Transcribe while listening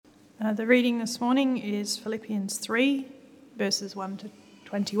The reading this morning is Philippians 3, verses 1 to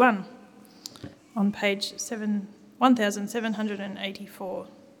 21, on page 1784.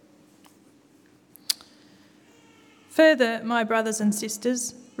 Further, my brothers and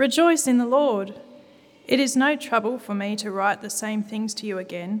sisters, rejoice in the Lord. It is no trouble for me to write the same things to you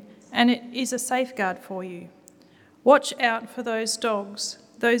again, and it is a safeguard for you. Watch out for those dogs,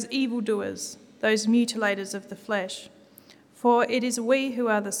 those evildoers, those mutilators of the flesh. For it is we who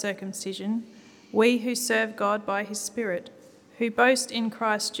are the circumcision, we who serve God by his Spirit, who boast in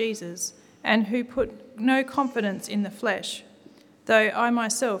Christ Jesus, and who put no confidence in the flesh, though I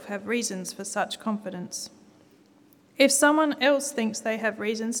myself have reasons for such confidence. If someone else thinks they have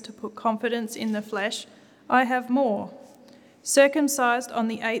reasons to put confidence in the flesh, I have more. Circumcised on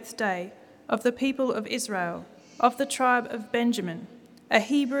the 8th day, of the people of Israel, of the tribe of Benjamin, a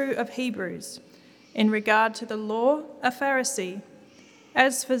Hebrew of Hebrews, in regard to the law, a Pharisee.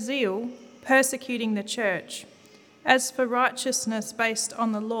 As for zeal, persecuting the church. As for righteousness based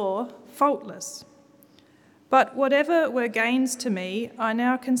on the law, faultless. But whatever were gains to me, I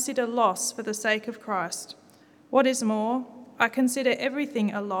now consider loss for the sake of Christ. What is more, I consider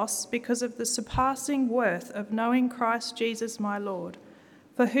everything a loss because of the surpassing worth of knowing Christ Jesus my Lord,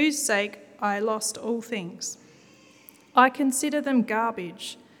 for whose sake I lost all things. I consider them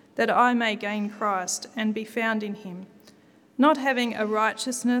garbage, that I may gain Christ and be found in him, not having a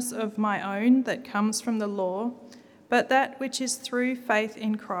righteousness of my own that comes from the law, but that which is through faith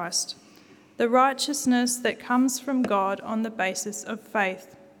in Christ, the righteousness that comes from God on the basis of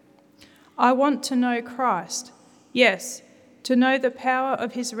faith. I want to know Christ, yes, to know the power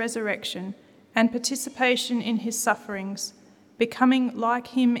of his resurrection and participation in his sufferings, becoming like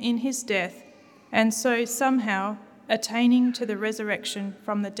him in his death, and so somehow attaining to the resurrection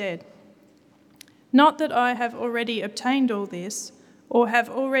from the dead. Not that I have already obtained all this, or have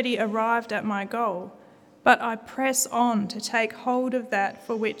already arrived at my goal, but I press on to take hold of that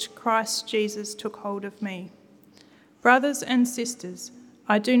for which Christ Jesus took hold of me. Brothers and sisters,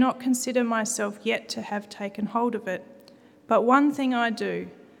 I do not consider myself yet to have taken hold of it, but one thing I do,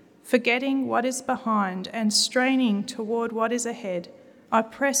 forgetting what is behind and straining toward what is ahead, I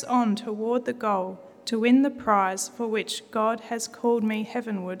press on toward the goal to win the prize for which God has called me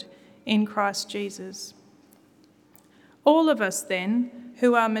heavenward in Christ Jesus. All of us, then,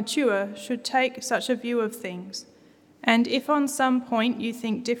 who are mature, should take such a view of things. And if on some point you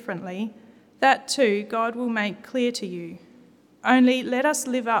think differently, that too God will make clear to you. Only let us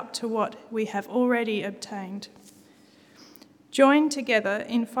live up to what we have already obtained. Join together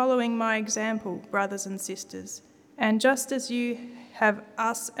in following my example, brothers and sisters, and just as you have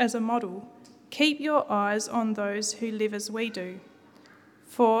us as a model, keep your eyes on those who live as we do.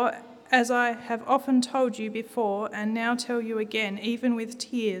 For, as I have often told you before and now tell you again, even with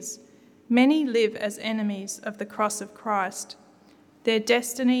tears, many live as enemies of the cross of Christ. Their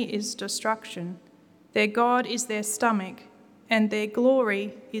destiny is destruction, their God is their stomach, and their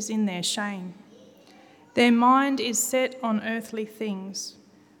glory is in their shame. Their mind is set on earthly things,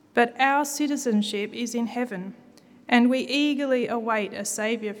 but our citizenship is in heaven, and we eagerly await a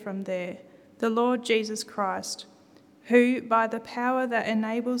Saviour from there, the Lord Jesus Christ, who, by the power that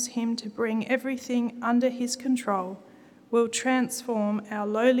enables him to bring everything under his control, will transform our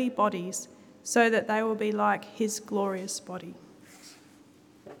lowly bodies so that they will be like his glorious body.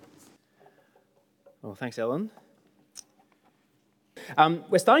 Well, thanks, Ellen.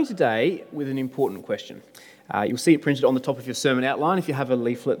 We're starting today with an important question. You'll see it printed on the top of your sermon outline if you have a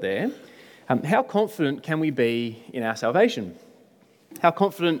leaflet there. How confident can we be in our salvation? How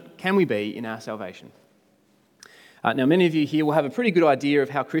confident can we be in our salvation? Now, many of you here will have a pretty good idea of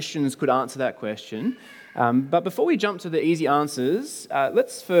how Christians could answer that question. But before we jump to the easy answers,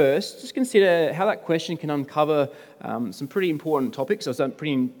 let's first just consider how that question can uncover some pretty important topics or some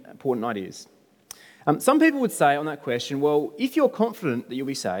pretty important ideas. Some people would say on that question, well, if you're confident that you'll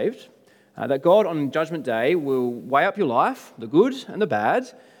be saved, that God on Judgment Day will weigh up your life, the good and the bad,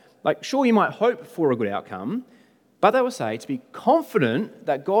 sure, you might hope for a good outcome, but they will say to be confident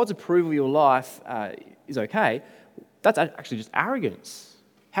that God's approval of your life is okay, that's actually just arrogance.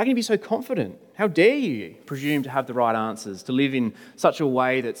 How can you be so confident? How dare you presume to have the right answers, to live in such a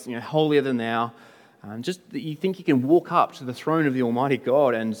way that's holier than thou, just that you think you can walk up to the throne of the Almighty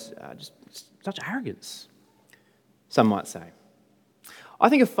God and just such arrogance, some might say. I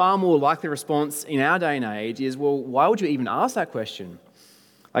think a far more likely response in our day and age is, well, why would you even ask that question?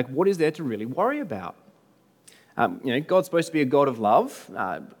 What is there to really worry about? God's supposed to be a God of love,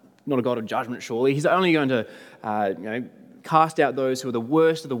 not a God of judgment, surely. He's only going to cast out those who are the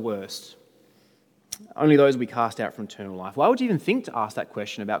worst of the worst. Only those will be cast out from eternal life. Why would you even think to ask that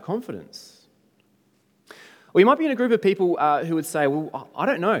question about confidence? Or you might be in a group of people who would say, well, I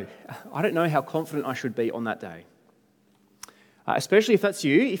don't know. I don't know how confident I should be on that day. Especially if that's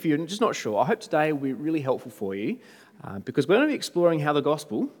you, if you're just not sure. I hope today will be really helpful for you because we're going to be exploring how the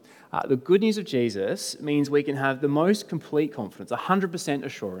gospel, the good news of Jesus, means we can have the most complete confidence, 100%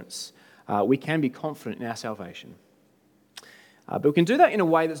 assurance. We can be confident in our salvation. But we can do that in a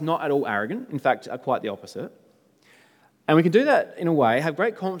way that's not at all arrogant, in fact, quite the opposite. And we can do that in a way, have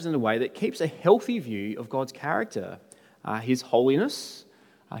great confidence in a way that keeps a healthy view of God's character, his holiness,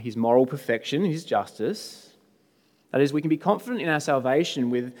 his moral perfection, his justice. That is, we can be confident in our salvation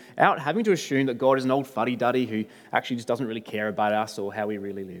without having to assume that God is an old fuddy-duddy who actually just doesn't really care about us or how we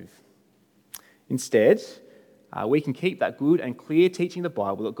really live. Instead, we can keep that good and clear teaching of the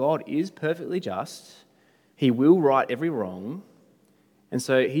Bible that God is perfectly just, he will right every wrong, and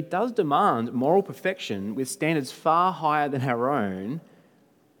so he does demand moral perfection with standards far higher than our own,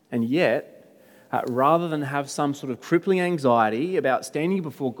 and yet, rather than have some sort of crippling anxiety about standing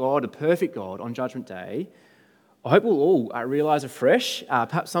before God, a perfect God, on Judgment Day, I hope we'll all realise afresh,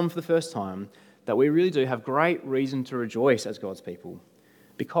 perhaps some for the first time, that we really do have great reason to rejoice as God's people,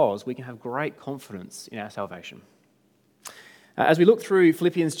 because we can have great confidence in our salvation. As we look through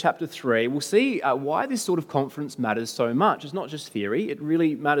Philippians chapter 3, we'll see why this sort of confidence matters so much. It's not just theory, it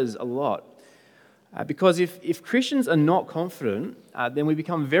really matters a lot. Because if Christians are not confident, then we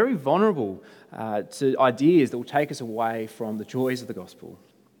become very vulnerable to ideas that will take us away from the joys of the gospel.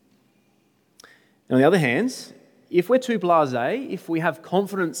 And on the other hand, if we're too blasé, if we have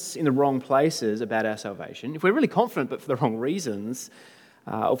confidence in the wrong places about our salvation, if we're really confident but for the wrong reasons,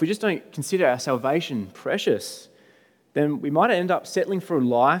 or if we just don't consider our salvation precious, then we might end up settling for a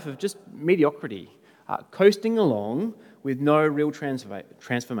life of just mediocrity, coasting along with no real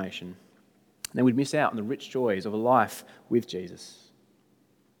transformation. Then we'd miss out on the rich joys of a life with Jesus.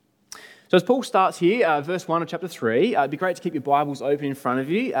 So as Paul starts here, verse 1 of chapter 3, it'd be great to keep your Bibles open in front of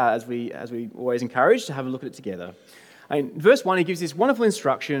you, as we always encourage, to have a look at it together. In verse 1, he gives this wonderful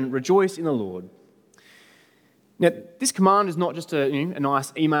instruction, rejoice in the Lord. Now, this command is not just a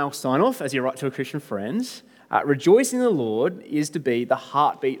nice email sign-off as you write to a Christian friend. Rejoicing in the Lord is to be the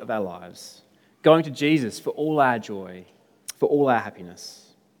heartbeat of our lives, going to Jesus for all our joy, for all our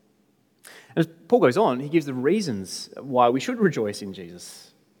happiness. And as Paul goes on, he gives the reasons why we should rejoice in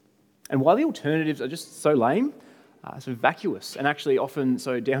Jesus and why the alternatives are just so lame, so vacuous, and actually often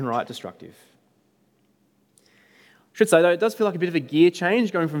so downright destructive. I should say, though, it does feel like a bit of a gear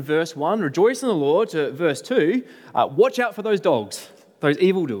change going from verse 1, rejoice in the Lord, to verse 2, watch out for those dogs, those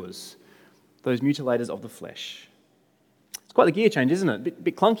evildoers, those mutilators of the flesh. It's quite the gear change, isn't it?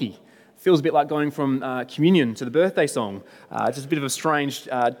 Bit clunky. Feels a bit like going from communion to the birthday song. Just a bit of a strange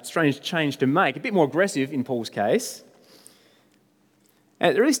change to make. A bit more aggressive in Paul's case.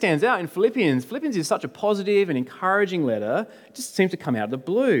 And it really stands out in Philippians. Philippians is such a positive and encouraging letter. It just seems to come out of the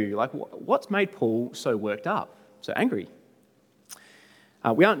blue. Like, what's made Paul so worked up, so angry?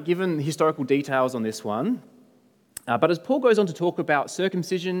 We aren't given historical details on this one. But as Paul goes on to talk about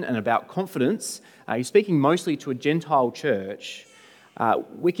circumcision and about confidence, he's speaking mostly to a Gentile church.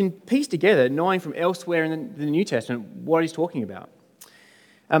 We can piece together, knowing from elsewhere in the New Testament, what he's talking about.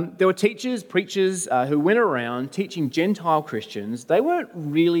 There were teachers, preachers who went around teaching Gentile Christians. They weren't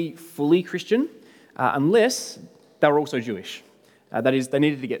really fully Christian unless they were also Jewish. That is, they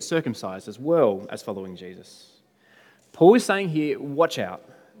needed to get circumcised as well as following Jesus. Paul is saying here, watch out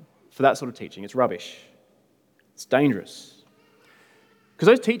for that sort of teaching. It's rubbish. It's dangerous. Because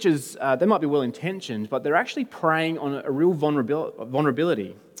those teachers, they might be well-intentioned, but they're actually preying on a real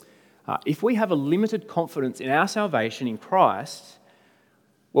vulnerability. If we have a limited confidence in our salvation in Christ,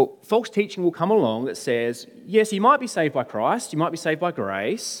 well, false teaching will come along that says, yes, you might be saved by Christ, you might be saved by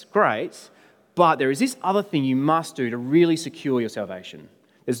grace, great, but there is this other thing you must do to really secure your salvation.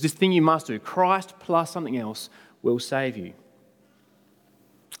 There's this thing you must do. Christ plus something else will save you.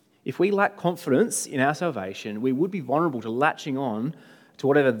 If we lack confidence in our salvation, we would be vulnerable to latching on to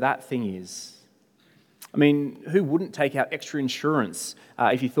whatever that thing is. I mean, who wouldn't take out extra insurance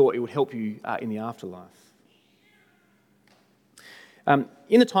if you thought it would help you in the afterlife?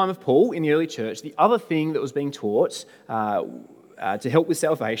 In the time of Paul, in the early church, the other thing that was being taught to help with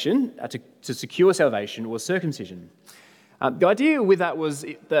salvation, to secure salvation, was circumcision. The idea with that was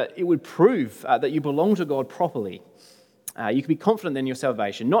that it would prove that you belong to God properly. You can be confident in your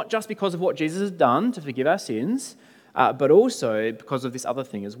salvation, not just because of what Jesus has done to forgive our sins, but also because of this other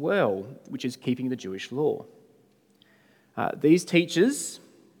thing as well, which is keeping the Jewish law. These teachers,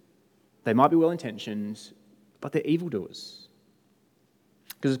 they might be well-intentioned, but they're evildoers.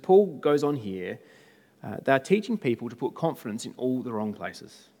 Because as Paul goes on here, They're teaching people to put confidence in all the wrong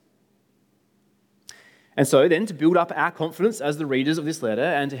places. And so then, to build up our confidence as the readers of this letter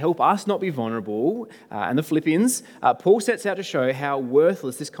and to help us not be vulnerable, and the Philippians, Paul sets out to show how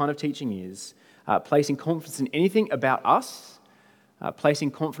worthless this kind of teaching is, placing confidence in anything about us,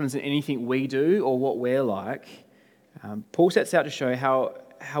 placing confidence in anything we do or what we're like. Paul sets out to show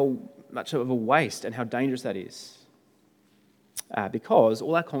how much of a waste and how dangerous that is. Because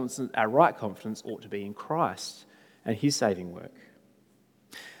all our right confidence ought to be in Christ and his saving work.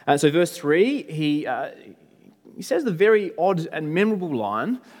 So verse 3, he says the very odd and memorable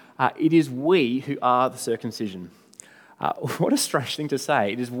line, it is we who are the circumcision. What a strange thing to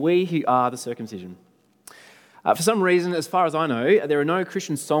say. It is we who are the circumcision. For some reason, as far as I know, there are no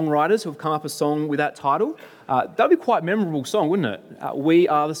Christian songwriters who have come up with a song with that title. That would be quite a memorable song, wouldn't it? We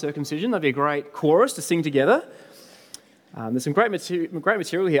are the circumcision. That'd be a great chorus to sing together. There's some great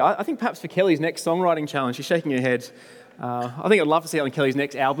material here. I think perhaps for Kelly's next songwriting challenge, she's shaking her head. I think I'd love to see it on Kelly's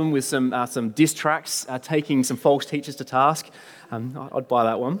next album with some diss tracks, taking some false teachers to task. I'd buy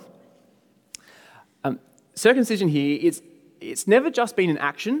that one. Circumcision here, it's never just been an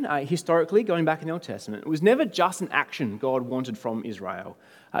action, historically, going back in the Old Testament. It was never just an action God wanted from Israel.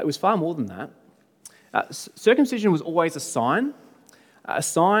 It was far more than that. Circumcision was always a sign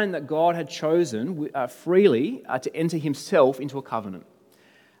that God had chosen freely to enter himself into a covenant,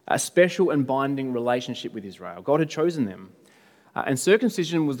 a special and binding relationship with Israel. God had chosen them. And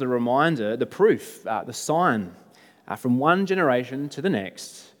circumcision was the reminder, the proof, the sign from one generation to the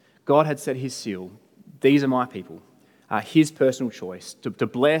next. God had set his seal. These are my people, his personal choice, to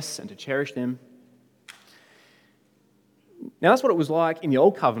bless and to cherish them. Now, that's what it was like in the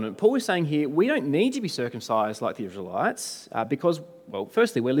Old Covenant. Paul is saying here, we don't need to be circumcised like the Israelites because, well,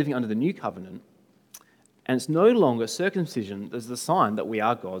 firstly, we're living under the New Covenant. And it's no longer circumcision as the sign that we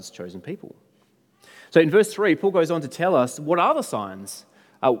are God's chosen people. So in verse 3, Paul goes on to tell us what are the signs?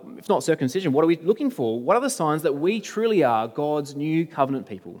 If not circumcision, what are we looking for? What are the signs that we truly are God's new covenant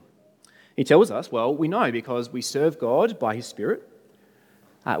people? He tells us, well, we know because we serve God by his Spirit,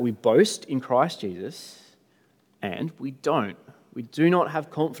 we boast in Christ Jesus, and we do not have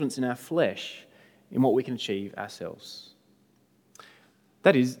confidence in our flesh in what we can achieve ourselves.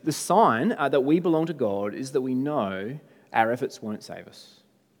 That is, the sign that we belong to God is that we know our efforts won't save us.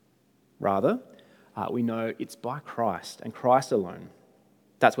 Rather, we know it's by Christ and Christ alone.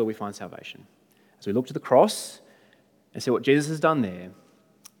 That's where we find salvation. As we look to the cross and see what Jesus has done there,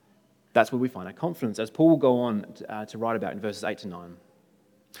 that's where we find our confidence, as Paul will go on to write about in verses 8 to 9.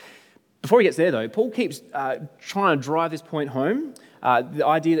 Before he gets there, though, Paul keeps trying to drive this point home, the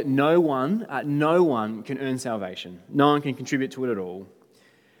idea that no one can earn salvation. No one can contribute to it at all.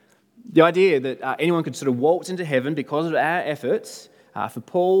 The idea that anyone could sort of waltz into heaven because of our efforts, for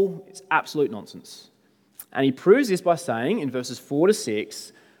Paul, is absolute nonsense. And he proves this by saying in verses 4 to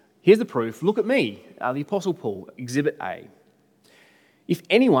 6, here's the proof, look at me, the Apostle Paul, Exhibit A. If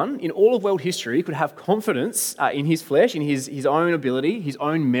anyone in all of world history could have confidence in his flesh, in his own ability, his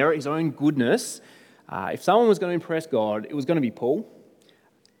own merit, his own goodness, if someone was going to impress God, it was going to be Paul.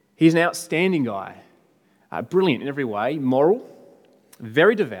 He's an outstanding guy, brilliant in every way, moral,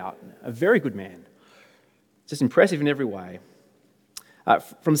 very devout, a very good man, just impressive in every way.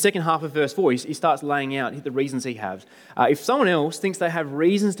 From the second half of verse 4, he starts laying out the reasons he has. If someone else thinks they have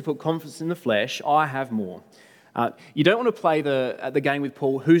reasons to put confidence in the flesh, I have more. You don't want to play the game with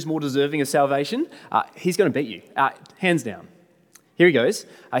Paul, who's more deserving of salvation. He's going to beat you, hands down. Here he goes.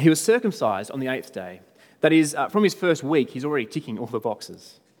 He was circumcised on the 8th day. That is, from his first week, he's already ticking all the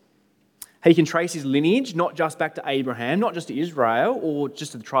boxes. He can trace his lineage, not just back to Abraham, not just to Israel, or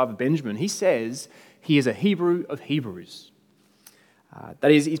just to the tribe of Benjamin. He says he is a Hebrew of Hebrews.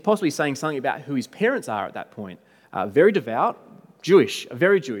 That is, he's possibly saying something about who his parents are at that point. Very devout, Jewish,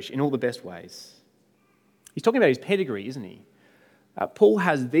 very Jewish in all the best ways. He's talking about his pedigree, isn't he? Paul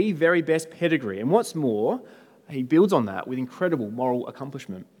has the very best pedigree, and what's more, he builds on that with incredible moral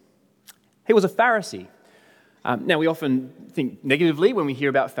accomplishment. He was a Pharisee. Now, we often think negatively when we hear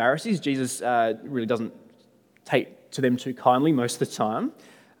about Pharisees. Jesus really doesn't take to them too kindly most of the time.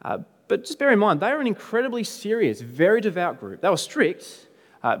 But just bear in mind, they were an incredibly serious, very devout group. They were strict,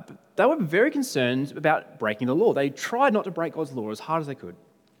 but they were very concerned about breaking the law. They tried not to break God's law as hard as they could.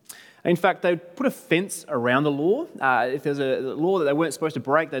 In fact, they'd put a fence around the law. If there's a law that they weren't supposed to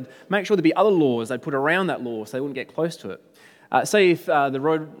break, they'd make sure there'd be other laws they'd put around that law so they wouldn't get close to it. Say if the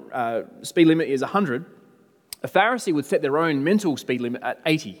road speed limit is 100, a Pharisee would set their own mental speed limit at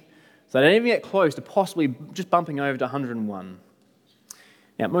 80. So they don't even get close to possibly just bumping over to 101.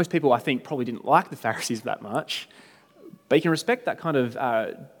 Now, most people, I think, probably didn't like the Pharisees that much, but you can respect that kind of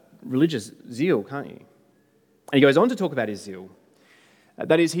religious zeal, can't you? And he goes on to talk about his zeal.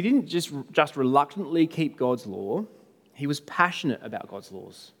 That is, he didn't just reluctantly keep God's law, he was passionate about God's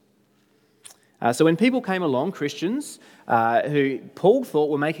laws. So when people came along, Christians, who Paul thought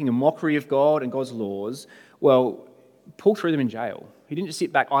were making a mockery of God and God's laws, well, Paul threw them in jail. He didn't just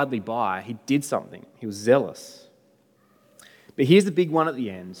sit back idly by, he did something. He was zealous. But here's the big one at the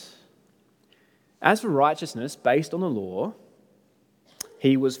end. As for righteousness based on the law,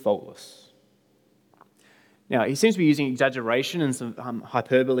 he was faultless. Now, he seems to be using exaggeration and some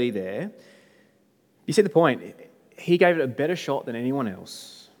hyperbole there. You see the point? He gave it a better shot than anyone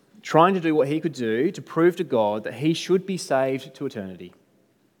else, trying to do what he could do to prove to God that he should be saved to eternity.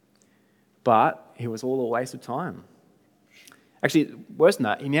 But it was all a waste of time. Actually, worse than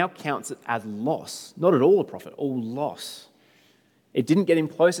that, he now counts it as loss. Not at all a profit, all loss. It didn't get him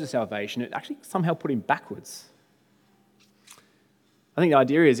closer to salvation. It actually somehow put him backwards. I think the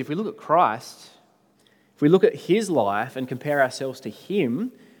idea is if we look at Christ, if we look at his life and compare ourselves to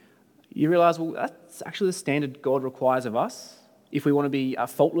him, you realise, well, that's actually the standard God requires of us if we want to be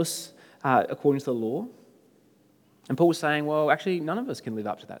faultless according to the law. And Paul was saying, well, actually, none of us can live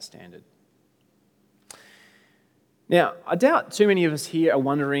up to that standard. Now, I doubt too many of us here are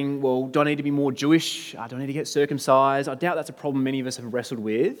wondering, well, do I need to be more Jewish? Do I need to get circumcised? I doubt that's a problem many of us have wrestled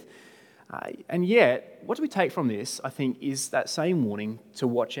with. And yet, what do we take from this, I think, is that same warning to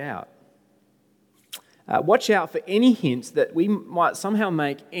watch out. Watch out for any hints that we might somehow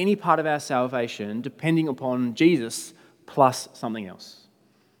make any part of our salvation depending upon Jesus plus something else.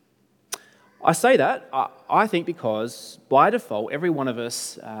 I say that, I think, because by default, every one of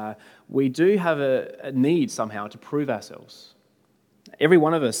us, we do have a need somehow to prove ourselves. Every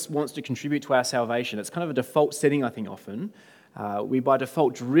one of us wants to contribute to our salvation. It's kind of a default setting, I think, often. We by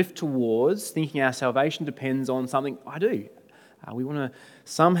default drift towards thinking our salvation depends on something I do. We want to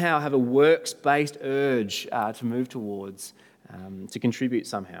somehow have a works-based urge to move towards, to contribute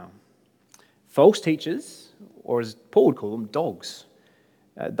somehow. False teachers, or as Paul would call them, dogs,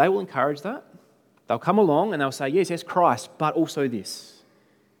 they will encourage that. They'll come along and they'll say, yes, Christ, but also this.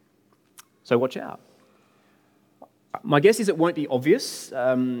 So watch out. My guess is it won't be obvious,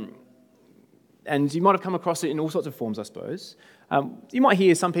 and you might have come across it in all sorts of forms, I suppose. You might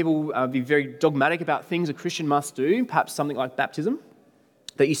hear some people be very dogmatic about things a Christian must do, perhaps something like baptism,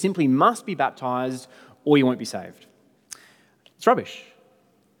 that you simply must be baptised or you won't be saved. It's rubbish.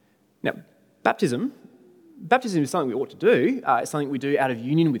 Now, baptism is something we ought to do. It's something we do out of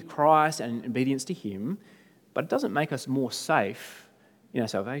union with Christ and obedience to him, but it doesn't make us more safe in our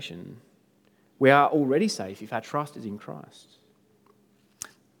salvation. We are already safe if our trust is in Christ.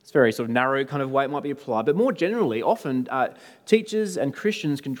 It's a very sort of narrow kind of way it might be applied, but more generally, often teachers and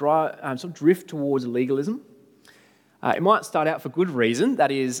Christians can sort of drift towards legalism. It might start out for good reason.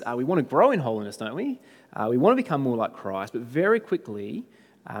 That is, we want to grow in holiness, don't we? We want to become more like Christ, but very quickly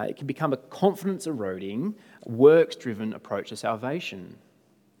it can become a confidence-eroding, works-driven approach to salvation.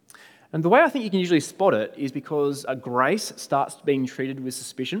 And the way I think you can usually spot it is because grace starts being treated with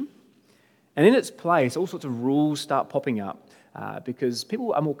suspicion, and in its place, all sorts of rules start popping up because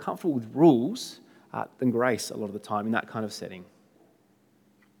people are more comfortable with rules than grace a lot of the time in that kind of setting.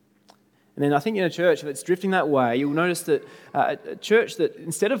 And then I think in a church, if it's drifting that way, you'll notice that a church that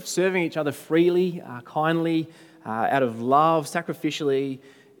instead of serving each other freely, kindly, out of love, sacrificially,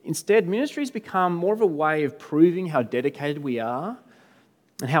 instead ministries become more of a way of proving how dedicated we are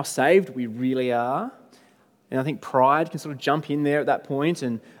and how saved we really are. And I think pride can sort of jump in there at that point,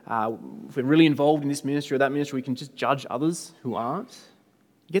 and if we're really involved in this ministry or that ministry, we can just judge others who aren't.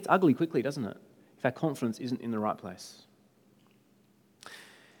 It gets ugly quickly, doesn't it, if our confidence isn't in the right place.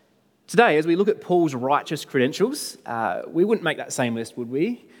 Today, as we look at Paul's righteous credentials, we wouldn't make that same list, would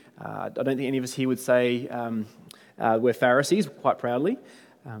we? I don't think any of us here would say we're Pharisees, quite proudly.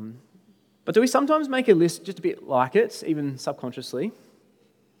 But do we sometimes make a list just a bit like it, even subconsciously?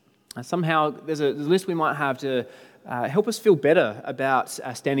 Somehow there's a list we might have to help us feel better about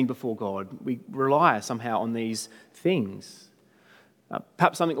standing before God. We rely somehow on these things.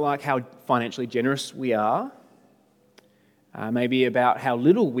 Perhaps something like how financially generous we are. Maybe about how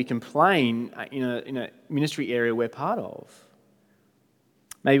little we complain in a ministry area we're part of.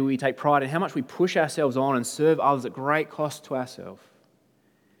 Maybe we take pride in how much we push ourselves on and serve others at great cost to ourselves.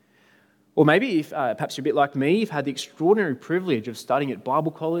 Or maybe, if perhaps you're a bit like me, you've had the extraordinary privilege of studying at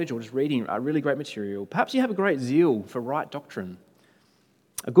Bible college or just reading really great material. Perhaps you have a great zeal for right doctrine,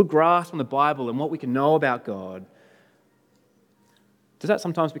 a good grasp on the Bible and what we can know about God. Does that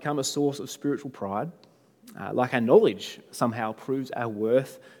sometimes become a source of spiritual pride? Like our knowledge somehow proves our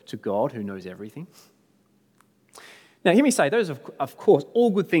worth to God who knows everything? Now, hear me say, those are, of course, all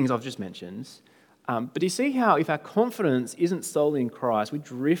good things I've just mentioned, But do you see how if our confidence isn't solely in Christ, we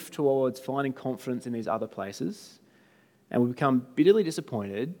drift towards finding confidence in these other places, and we become bitterly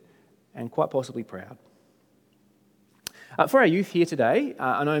disappointed and quite possibly proud. For our youth here today,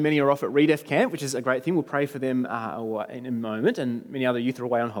 I know many are off at Redef Camp, which is a great thing. We'll pray for them in a moment, and many other youth are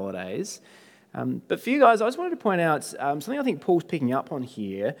away on holidays. But for you guys, I just wanted to point out something I think Paul's picking up on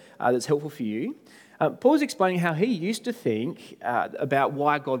here that's helpful for you. Paul's explaining how he used to think about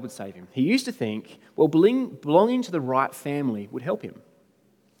why God would save him. He used to think, well, belonging to the right family would help him.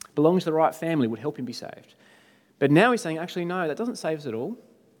 Belonging to the right family would help him be saved. But now he's saying, actually, no, that doesn't save us at all.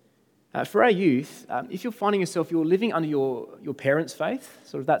 For our youth, if you're finding yourself, you're living under your parents' faith,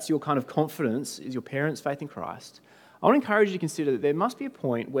 sort of that's your kind of confidence, is your parents' faith in Christ, I want to encourage you to consider that there must be a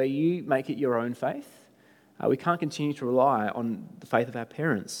point where you make it your own faith. We can't continue to rely on the faith of our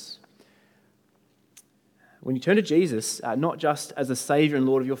parents. When you turn to Jesus, not just as the Saviour and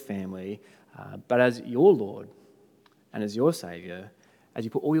Lord of your family, but as your Lord and as your Saviour, as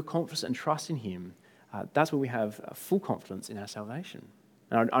you put all your confidence and trust in Him, that's when we have full confidence in our salvation.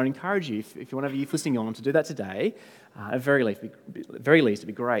 And I'd encourage you, if you want to have youth listening on, to do that today. At the very least, it'd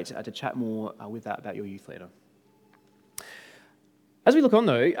be great to chat more with that about your youth leader. As we look on,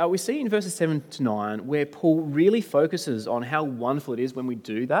 though, we see in verses 7 to 9 where Paul really focuses on how wonderful it is when we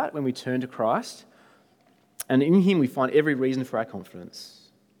do that, when we turn to Christ. And in Him we find every reason for our confidence.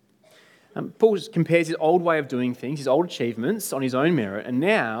 Paul compares his old way of doing things, his old achievements, on his own merit, and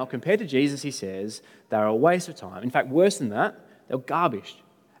now, compared to Jesus, he says, they're a waste of time. In fact, worse than that, they're garbage,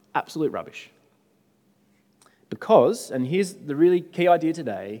 absolute rubbish. Because, and here's the really key idea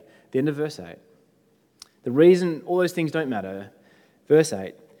today, the end of verse 8. The reason all those things don't matter, verse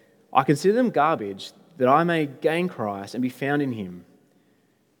 8, I consider them garbage that I may gain Christ and be found in Him,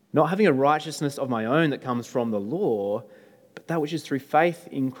 not having a righteousness of my own that comes from the law, but that which is through faith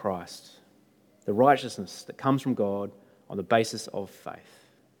in Christ, the righteousness that comes from God on the basis of faith.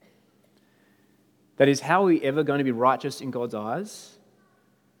 That is, how are we ever going to be righteous in God's eyes?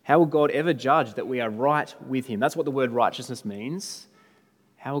 How will God ever judge that we are right with Him? That's what the word righteousness means.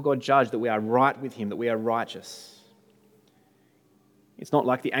 How will God judge that we are right with Him, that we are righteous? It's not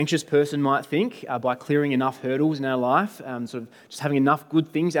like the anxious person might think by clearing enough hurdles in our life, sort of just having enough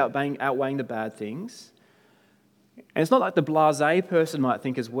good things outweighing the bad things. And it's not like the blasé person might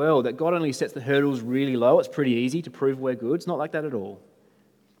think as well, that God only sets the hurdles really low. It's pretty easy to prove we're good. It's not like that at all.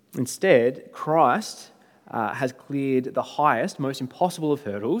 Instead, Christ has cleared the highest, most impossible of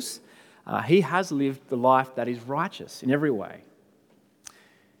hurdles. He has lived the life that is righteous in every way.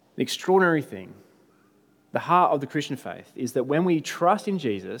 An extraordinary thing, the heart of the Christian faith, is that when we trust in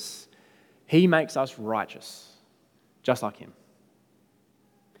Jesus, He makes us righteous, just like Him.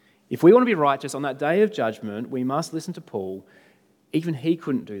 If we want to be righteous on that day of judgment, we must listen to Paul. Even he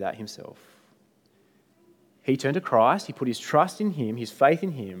couldn't do that himself. He turned to Christ, he put his trust in Him, his faith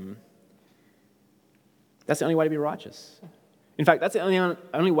in Him. That's the only way to be righteous. In fact, that's the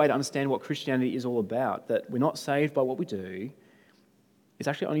only way to understand what Christianity is all about, that we're not saved by what we do. It's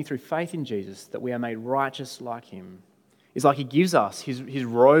actually only through faith in Jesus that we are made righteous like Him. It's like He gives us His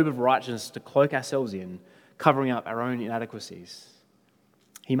robe of righteousness to cloak ourselves in, covering up our own inadequacies.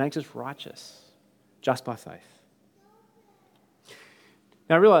 He makes us righteous just by faith.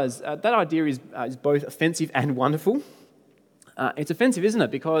 Now I realise that idea is both offensive and wonderful. It's offensive, isn't it?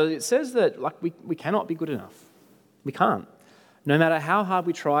 Because it says that we cannot be good enough. We can't. No matter how hard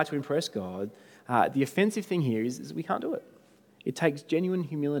we try to impress God, the offensive thing here is we can't do it. It takes genuine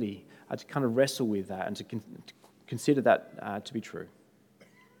humility to kind of wrestle with that and to consider that to be true.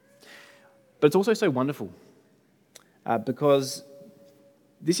 But it's also so wonderful because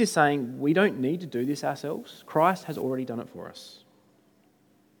this is saying we don't need to do this ourselves. Christ has already done it for us.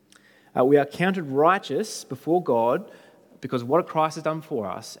 We are counted righteous before God because of what Christ has done for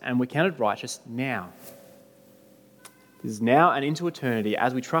us, and we're counted righteous now. This is now and into eternity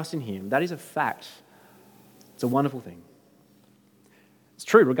as we trust in Him. That is a fact. It's a wonderful thing. It's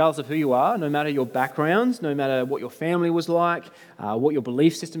true, regardless of who you are, no matter your backgrounds, no matter what your family was like, what your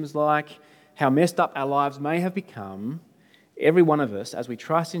belief system is like, how messed up our lives may have become, every one of us, as we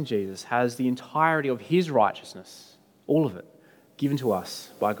trust in Jesus, has the entirety of His righteousness, all of it, given to us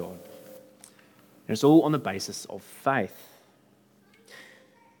by God. And it's all on the basis of faith.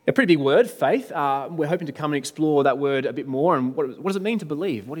 A pretty big word, faith. We're hoping to come and explore that word a bit more. And what does it mean to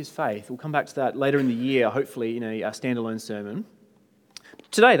believe? What is faith? We'll come back to that later in the year, hopefully in a standalone sermon.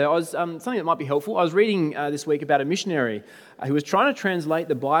 Today, though, something that might be helpful. I was reading this week about a missionary who was trying to translate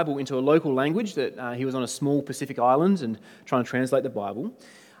the Bible into a local language. That he was on a small Pacific island and trying to translate the Bible.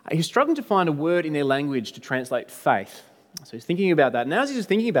 He was struggling to find a word in their language to translate faith. So he's thinking about that. Now as he was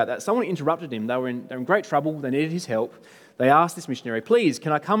thinking about that, someone interrupted him. They were in great trouble. They needed his help. They asked this missionary, "Please,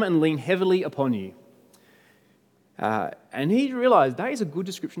 can I come and lean heavily upon you?" And he realised that is a good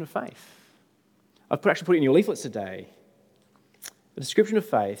description of faith. I've actually put it in your leaflets today. The description of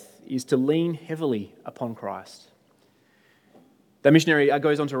faith is to lean heavily upon Christ. The missionary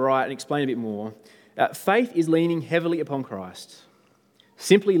goes on to write and explain a bit more. Faith is leaning heavily upon Christ,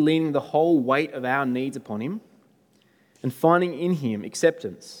 simply leaning the whole weight of our needs upon him and finding in him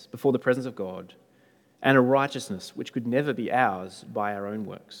acceptance before the presence of God and a righteousness which could never be ours by our own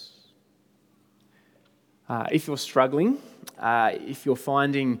works. If you're struggling, if you're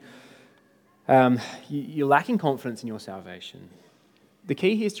finding you're lacking confidence in your salvation, the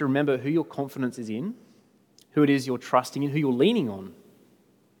key here is to remember who your confidence is in, who it is you're trusting in, who you're leaning on.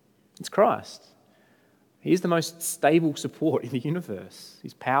 It's Christ. He is the most stable support in the universe.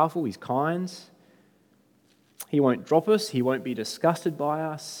 He's powerful, he's kind. He won't drop us, he won't be disgusted by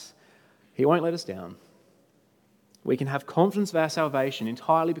us, he won't let us down. We can have confidence of our salvation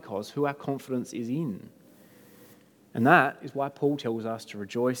entirely because who our confidence is in. And that is why Paul tells us to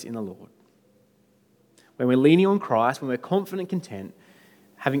rejoice in the Lord. When we're leaning on Christ, when we're confident and content,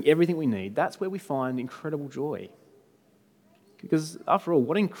 having everything we need, that's where we find incredible joy. Because after all,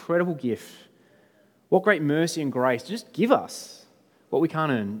 what an incredible gift. What great mercy and grace to just give us what we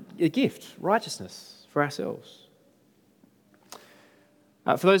can't earn. A gift, righteousness for ourselves.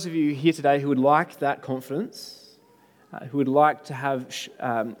 For those of you here today who would like that confidence, who would like to have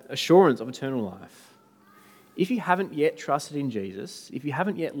assurance of eternal life, if you haven't yet trusted in Jesus, if you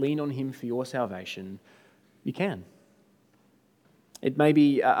haven't yet leaned on him for your salvation, you can. It may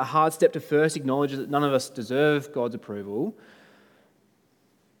be a hard step to first acknowledge that none of us deserve God's approval.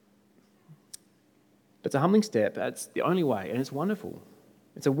 But it's a humbling step. It's the only way, and it's wonderful.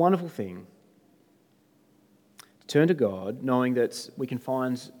 It's a wonderful thing to turn to God knowing that we can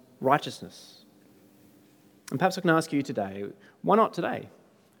find righteousness. And perhaps I can ask you today, why not today?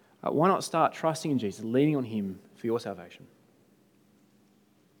 Why not start trusting in Jesus, leaning on him for your salvation?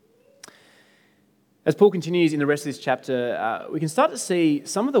 As Paul continues in the rest of this chapter, we can start to see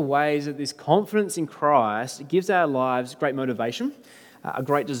some of the ways that this confidence in Christ gives our lives great motivation, a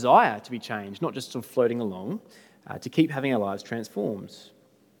great desire to be changed, not just sort of floating along, to keep having our lives transformed.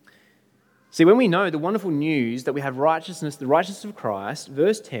 See, when we know the wonderful news that we have righteousness, the righteousness of Christ,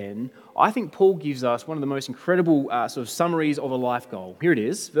 verse 10, I think Paul gives us one of the most incredible sort of summaries of a life goal. Here it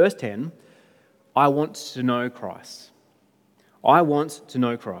is, verse 10, I want to know Christ. I want to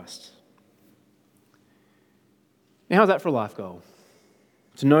know Christ. Now, how's that for a life goal?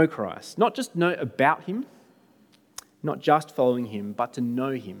 To know Christ. Not just know about him, not just following him, but to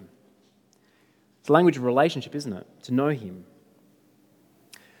know him. It's a language of relationship, isn't it? To know him.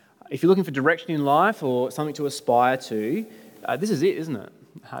 If you're looking for direction in life or something to aspire to, this is it, isn't it?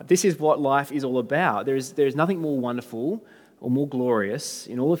 This is what life is all about. There is nothing more wonderful or more glorious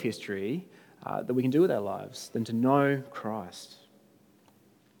in all of history that we can do with our lives than to know Christ.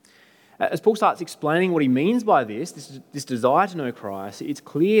 As Paul starts explaining what he means by this desire to know Christ, it's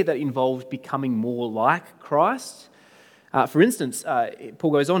clear that it involves becoming more like Christ. For instance,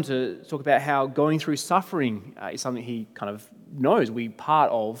 Paul goes on to talk about how going through suffering is something he kind of knows will be part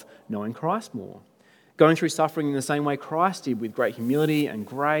of knowing Christ more. Going through suffering in the same way Christ did, with great humility and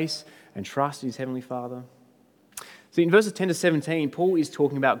grace and trust in his Heavenly Father. So in verses 10 to 17, Paul is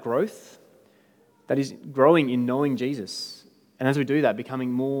talking about growth, that is growing in knowing Jesus. And as we do that,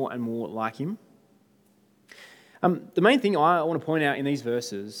 becoming more and more like him. The main thing I want to point out in these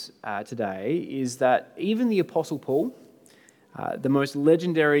verses today is that even the Apostle Paul, the most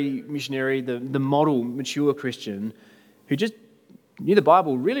legendary missionary, the model mature Christian, who just knew the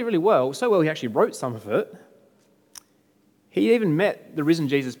Bible really, really well, so well he actually wrote some of it, he even met the risen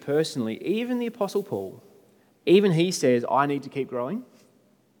Jesus personally. Even the Apostle Paul, even he says, I need to keep growing.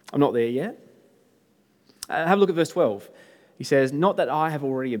 I'm not there yet. Have a look at verse 12. He says, not that I have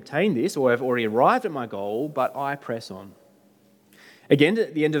already obtained this or have already arrived at my goal, but I press on. Again,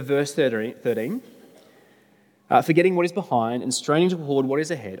 at the end of verse 13, forgetting what is behind and straining toward what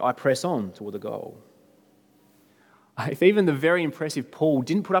is ahead, I press on toward the goal. If even the very impressive Paul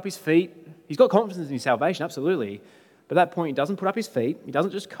didn't put up his feet, he's got confidence in his salvation, absolutely, but at that point he doesn't put up his feet, he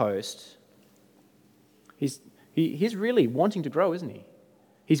doesn't just coast. He's really wanting to grow, isn't he?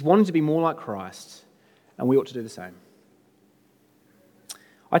 He's wanting to be more like Christ, and we ought to do the same.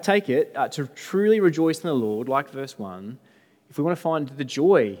 I take it to truly rejoice in the Lord, like verse 1, if we want to find the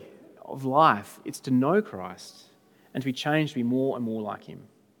joy of life, it's to know Christ and to be changed to be more and more like him.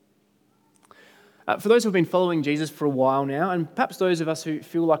 For those who have been following Jesus for a while now, and perhaps those of us who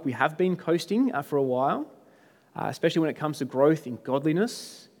feel like we have been coasting for a while, especially when it comes to growth in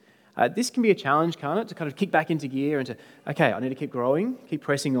godliness. This can be a challenge, can't it? To kind of kick back into gear and to, okay, I need to keep growing, keep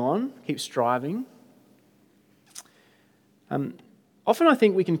pressing on, keep striving. Often I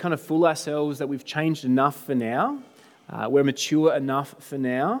think we can kind of fool ourselves that we've changed enough for now, we're mature enough for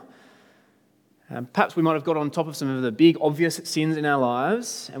now. Perhaps we might have got on top of some of the big obvious sins in our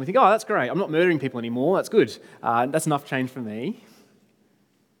lives and we think, oh, that's great, I'm not murdering people anymore, that's good, that's enough change for me.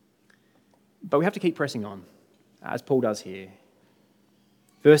 But we have to keep pressing on, as Paul does here.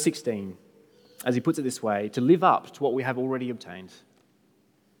 Verse 16, as he puts it this way, to live up to what we have already obtained.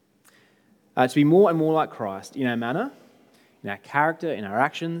 To be more and more like Christ in our manner, in our character, in our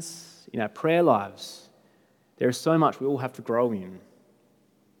actions, in our prayer lives. There is so much we all have to grow in.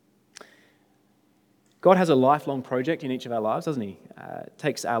 God has a lifelong project in each of our lives, doesn't he? It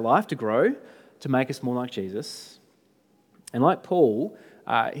takes our life to grow, to make us more like Jesus. And like Paul,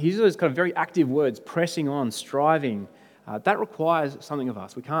 he uses those kind of very active words, pressing on, striving. That requires something of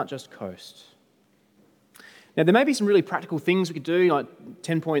us. We can't just coast. Now, there may be some really practical things we could do, like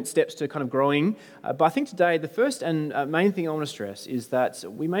 10-point steps to kind of growing. But I think today, the first and main thing I want to stress is that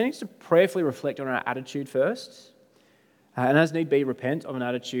we may need to prayerfully reflect on our attitude first. And as need be, repent of an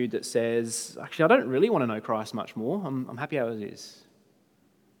attitude that says, actually, I don't really want to know Christ much more. I'm happy how it is.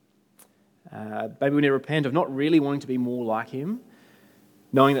 Maybe we need to repent of not really wanting to be more like him,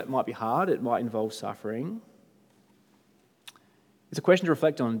 knowing that it might be hard, it might involve suffering. It's a question to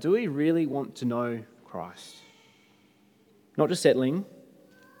reflect on. Do we really want to know Christ? Not just settling,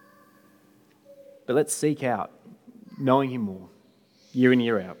 but let's seek out knowing him more, year in,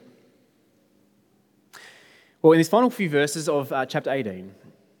 year out. Well, in these final few verses of chapter 18,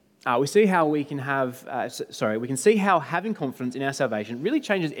 we see how we can see how having confidence in our salvation really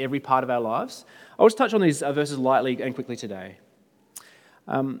changes every part of our lives. I'll just touch on these verses lightly and quickly today.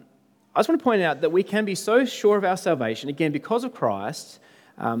 I just want to point out that we can be so sure of our salvation, again, because of Christ,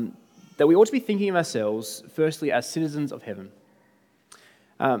 that we ought to be thinking of ourselves, firstly, as citizens of heaven.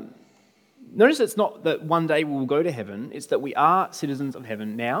 Notice it's not that one day we will go to heaven, it's that we are citizens of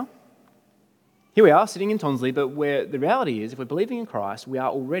heaven now. Here we are, sitting in Tonsley, but where the reality is, if we're believing in Christ, we are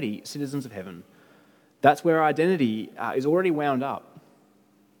already citizens of heaven. That's where our identity is already wound up.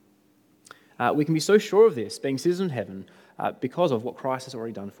 We can be so sure of this, being citizens of heaven, because of what Christ has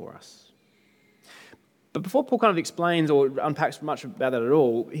already done for us. But before Paul kind of explains or unpacks much about that at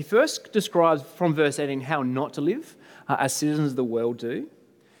all, he first describes from verse 18 how not to live as citizens of the world do.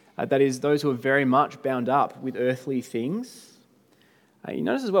 That is, those who are very much bound up with earthly things. You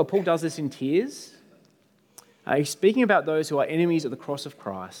notice as well, Paul does this in tears. He's speaking about those who are enemies of the cross of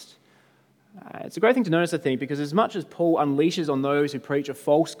Christ. It's a great thing to notice, I think, because as much as Paul unleashes on those who preach a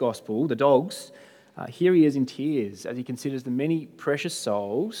false gospel, the dogs, here he is in tears as he considers the many precious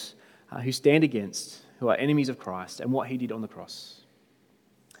souls who stand against, who are enemies of Christ and what he did on the cross.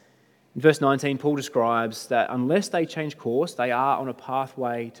 In verse 19, Paul describes that unless they change course, they are on a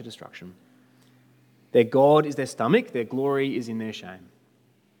pathway to destruction. Their God is their stomach, their glory is in their shame.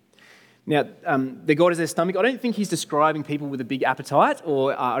 Now, their God is their stomach. I don't think he's describing people with a big appetite,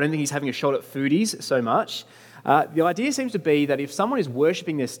 or I don't think he's having a shot at foodies so much. The idea seems to be that if someone is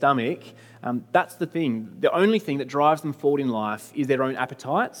worshipping their stomach, that's the thing. The only thing that drives them forward in life is their own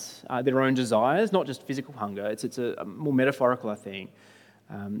appetites, their own desires, not just physical hunger. It's a more metaphorical, I think.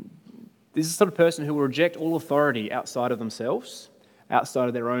 This is the sort of person who will reject all authority outside of themselves, outside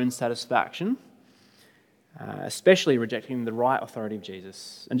of their own satisfaction, especially rejecting the right authority of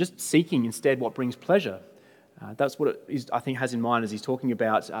Jesus and just seeking instead what brings pleasure. That's what it is, I think, has in mind as he's talking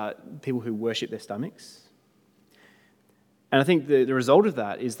about people who worship their stomachs. And I think the result of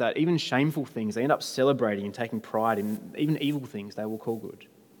that is that even shameful things, they end up celebrating and taking pride in. Even evil things they will call good.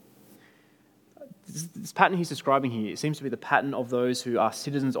 This pattern he's describing here, it seems to be the pattern of those who are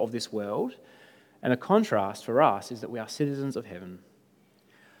citizens of this world. And a contrast for us is that we are citizens of heaven.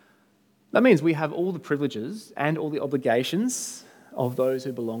 That means we have all the privileges and all the obligations of those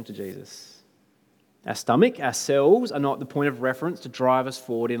who belong to Jesus. Our stomach, ourselves, are not the point of reference to drive us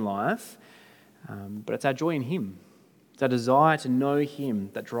forward in life, but it's our joy in him. It's our desire to know him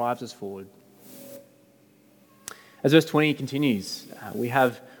that drives us forward. As verse 20 continues, we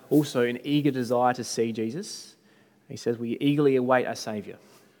have also an eager desire to see Jesus. He says we eagerly await our Saviour.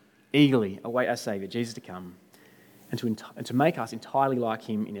 Eagerly await our Saviour, Jesus, to come and to make us entirely like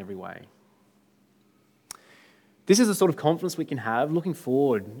him in every way. This is the sort of confidence we can have looking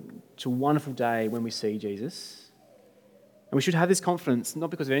forward to a wonderful day when we see Jesus. And we should have this confidence not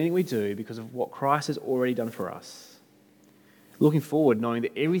because of anything we do, because of what Christ has already done for us. Looking forward, knowing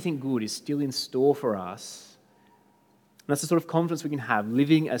that everything good is still in store for us. And that's the sort of confidence we can have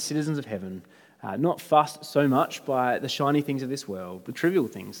living as citizens of heaven, not fussed so much by the shiny things of this world, the trivial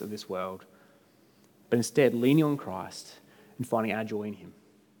things of this world, but instead leaning on Christ and finding our joy in him.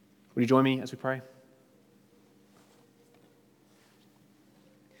 Would you join me as we pray?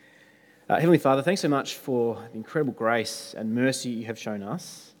 Heavenly Father, thanks so much for the incredible grace and mercy you have shown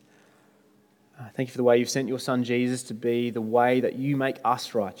us. Thank you for the way you've sent your Son Jesus to be the way that you make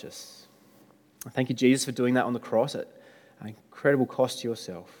us righteous. Thank you, Jesus, for doing that on the cross at an incredible cost to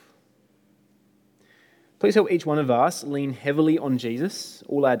yourself. Please help each one of us lean heavily on Jesus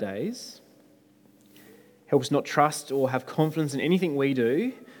all our days. Help us not trust or have confidence in anything we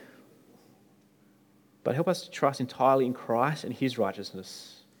do, but help us to trust entirely in Christ and his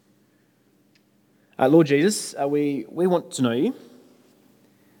righteousness. Lord Jesus, we want to know you.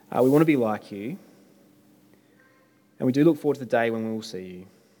 We want to be like you. And we do look forward to the day when we will see you.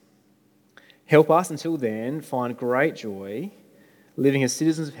 Help us until then find great joy living as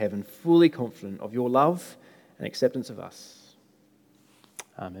citizens of heaven, fully confident of your love and acceptance of us.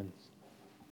 Amen.